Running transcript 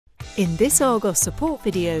In this Argos support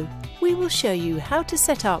video, we will show you how to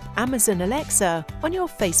set up Amazon Alexa on your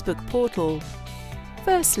Facebook portal.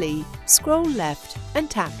 Firstly, scroll left and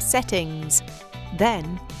tap Settings.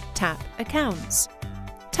 Then, tap Accounts.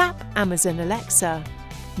 Tap Amazon Alexa.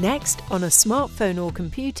 Next, on a smartphone or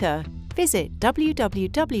computer, visit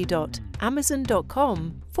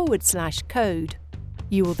www.amazon.com/code.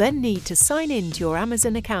 You will then need to sign in to your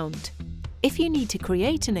Amazon account. If you need to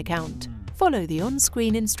create an account, follow the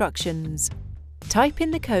on-screen instructions. Type in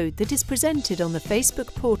the code that is presented on the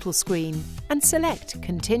Facebook portal screen and select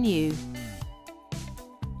Continue.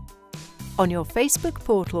 On your Facebook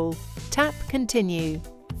portal, tap Continue.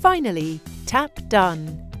 Finally, tap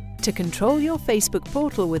Done. To control your Facebook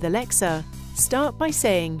portal with Alexa, start by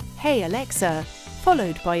saying, "Hey Alexa,"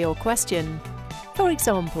 followed by your question. For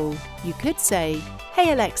example, you could say,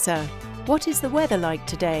 "Hey Alexa, what is the weather like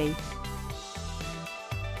today?"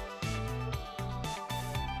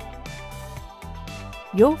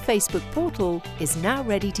 Your Facebook portal is now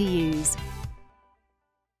ready to use.